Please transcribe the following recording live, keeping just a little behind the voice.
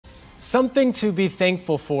Something to be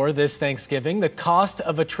thankful for this Thanksgiving. The cost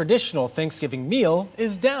of a traditional Thanksgiving meal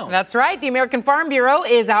is down. That's right. The American Farm Bureau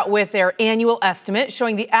is out with their annual estimate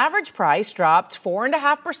showing the average price dropped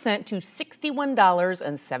 4.5% to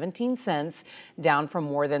 $61.17, down from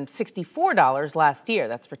more than $64 last year.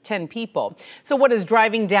 That's for 10 people. So what is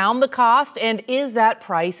driving down the cost, and is that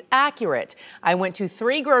price accurate? I went to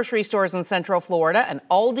 3 grocery stores in Central Florida, an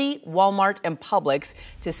Aldi, Walmart, and Publix,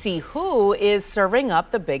 to see who is serving up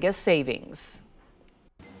the biggest savings.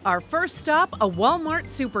 Our first stop, a Walmart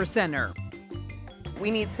Supercenter. We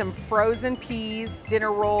need some frozen peas,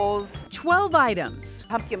 dinner rolls, 12 items,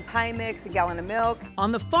 pumpkin pie mix, a gallon of milk.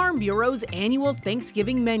 On the Farm Bureau's annual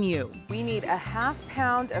Thanksgiving menu, we need a ½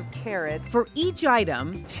 pound of carrots for each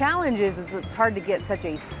item. Challenge is it's hard to get such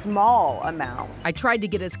a small amount. I tried to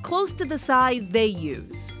get as close to the size they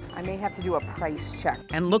use. I may have to do a price check.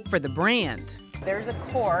 And look for the brand. There's a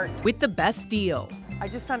quart with the best deal. I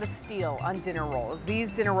just found a steal on dinner rolls.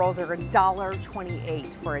 These dinner rolls are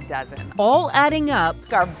 $1.28 for a dozen. All adding up,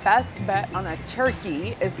 our best bet on a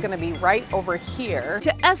turkey is gonna be right over here.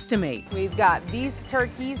 To estimate, we've got these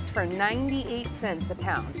turkeys for 98 cents a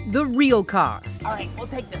pound. The real cost. All right, we'll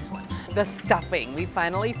take this one. The stuffing, we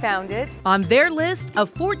finally found it. On their list, a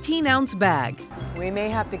 14-ounce bag. We may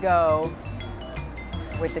have to go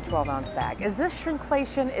with the 12-ounce bag. Is this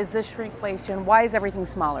shrinkflation? Is this shrinkflation? Why is everything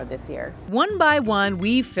smaller this year? One by one,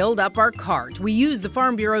 we filled up our cart. We used the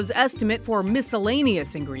Farm Bureau's estimate for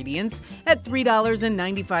miscellaneous ingredients at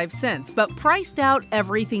 $3.95, but priced out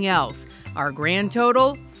everything else. Our grand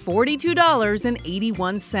total,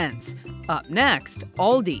 $42.81. Up next,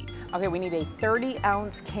 Aldi. Okay, we need a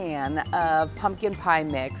 30-ounce can of pumpkin pie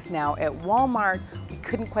mix. Now, at Walmart, we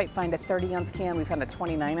couldn't quite find a 30-ounce can. We found a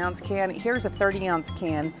 29-ounce can. Here's a 30-ounce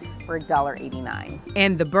can for $1.89.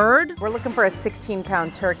 And the bird? We're looking for a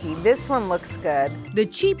 16-pound turkey. This one looks good. The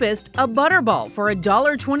cheapest, a butterball for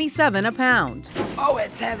 $1.27 a pound. Oh,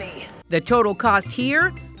 it's heavy. The total cost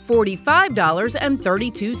here,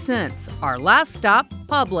 $45.32. Our last stop,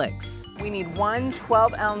 Publix. We need one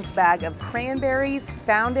 12-ounce bag of cranberries.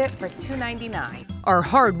 Found it for $2.99. Our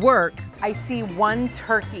hard work. I see one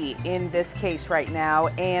turkey in this case right now,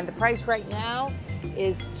 and the price right now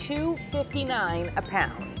is $2.59 a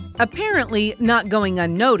pound. Apparently not going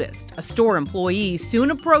unnoticed. A store employee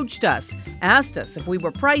soon approached us, asked us if we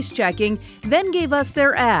were price checking, then gave us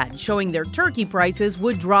their ad showing their turkey prices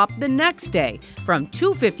would drop the next day from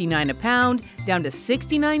 $2.59 a pound down to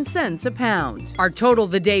 69 cents a pound. Our total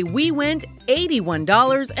the day we went,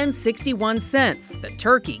 $81.61. The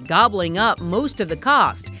turkey gobbling up most of the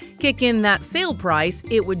cost. Kick in that sale price,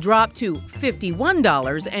 it would drop to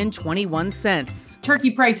 $51.21.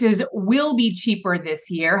 Turkey prices will be cheaper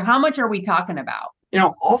this year. How much are we talking about?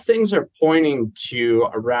 All things are pointing to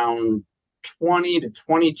around 20 to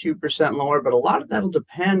 22% lower, but a lot of that'll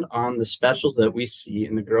depend on the specials that we see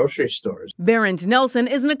in the grocery stores. Barrett Nelson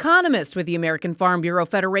is an economist with the American Farm Bureau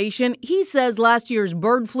Federation. He says last year's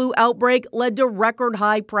bird flu outbreak led to record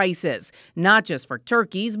high prices, not just for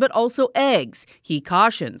turkeys, but also eggs. He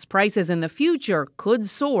cautions prices in the future could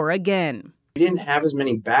soar again. We didn't have as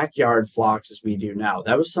many backyard flocks as we do now.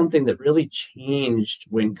 That was something that really changed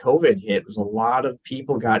when COVID hit. Was a lot of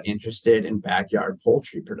people got interested in backyard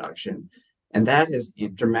poultry production, and that has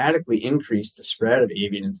dramatically increased the spread of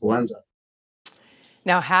avian influenza.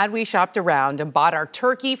 Now, had we shopped around and bought our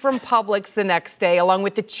turkey from Publix the next day, along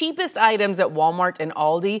with the cheapest items at Walmart and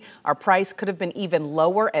Aldi, our price could have been even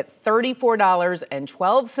lower at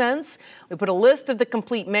 $34.12. We put a list of the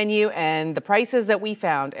complete menu and the prices that we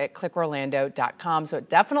found at clickorlando.com, so it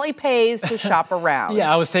definitely pays to shop around.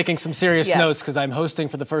 Yeah, I was taking some serious notes because I'm hosting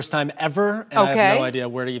for the first time ever, and I have no idea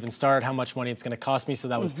where to even start, how much money it's going to cost me, so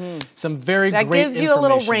that was some very great information. That gives you a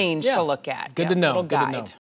little range to look at. Good to know. Good to know.